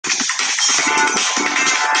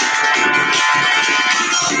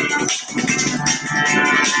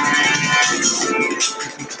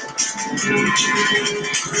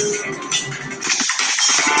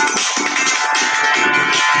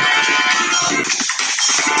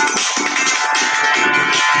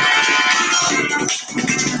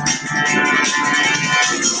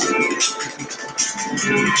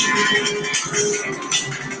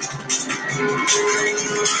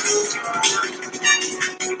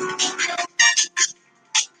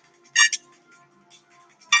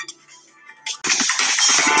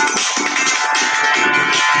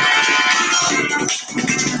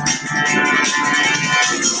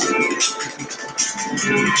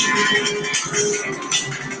Assalamualaikum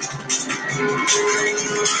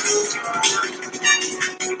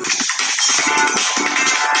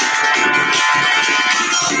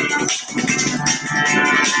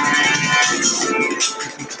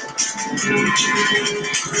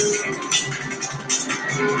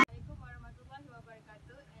warahmatullahi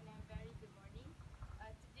wabarakatuh, and a very good morning.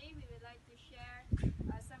 Today we would like to share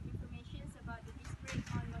some information about the disc brake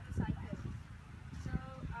on motorcycle. So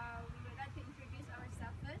we would like to introduce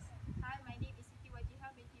ourselves first. Hi, my name is Siti Wajihah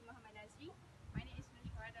binti Muhammad Azri. My name is Nur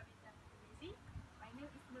Syuhada binti Abdul. My name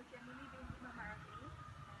is Nur Jamuni binti Muhammad Rafli.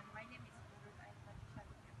 And my name is Nurul Ain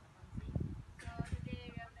Fatisha binti Abdul. So today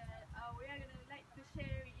we are gonna like to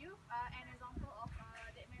share with you an example of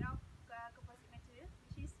the made of composite material,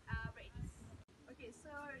 which is brake disc. Okay, so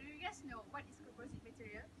do you guys know what is composite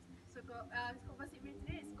material? So composite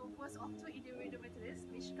material is composed of two individual materials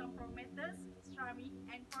which come from metals, ceramic,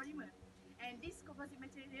 and polymer. And these composite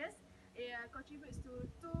materials contributes to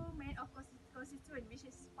two main of constituent, which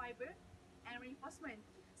is fiber and reinforcement.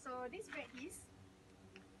 So this brake disc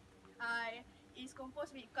is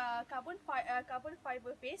composed with carbon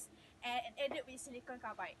fiber paste and added with silicon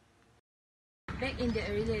carbide. Back in the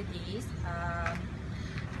earlier days,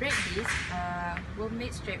 brake discs were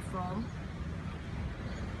made straight from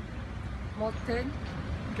molten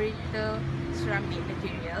brittle ceramic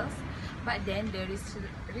materials, but then the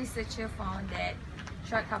researcher found that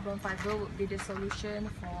short carbon fiber would be the solution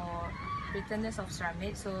for brittleness of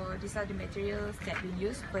ceramic. So these are the materials that we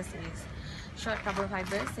use. First is short carbon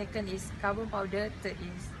fiber, second is carbon powder, third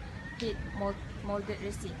is heat molded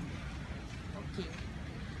resin. Okay.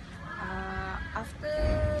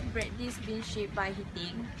 After brake disc being shaped by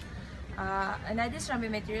heating, another ceramic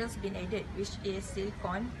material has been added, which is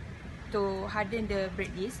silicon, to harden the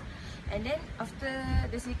brake disc. And then after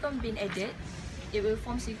the silicon being added, it will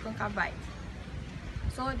form silicon carbide.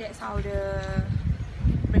 So that's how the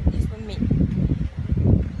brake disc were made.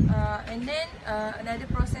 And then another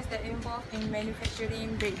process that involved in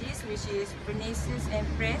manufacturing brake disc, which is furnaces and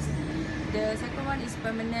press. The second one is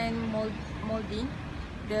permanent molding.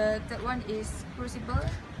 The third one is crucible.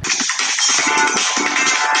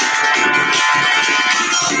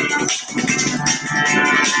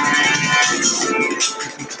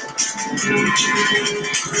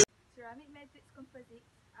 Ceramic matrix composites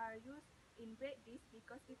are used in brake discs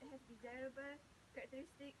because it has desirable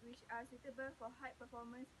characteristics which are suitable for high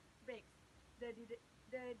performance brakes. The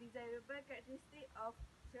desirable characteristics of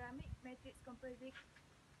ceramic matrix composites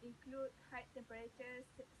include high temperature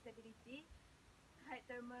stability, high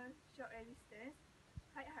thermal shock resistance,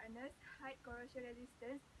 high hardness, high corrosion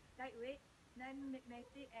resistance, lightweight,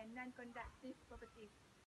 non-magnetic, and non-conductive properties.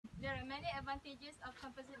 There are many advantages of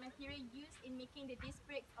composite material used in making the disc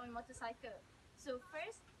brakes on motorcycle. So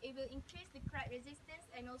first, it will increase the crack resistance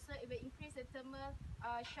and also it will increase the thermal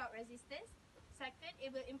shock resistance. Second, it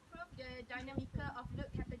will improve the dynamical of load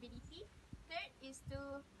capability. Third is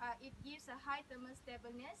it gives a high thermal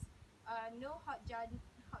stableness, no hot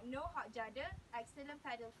judder, excellent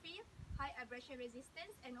pedal feel, high abrasion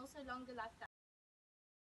resistance, and also longer lifetime.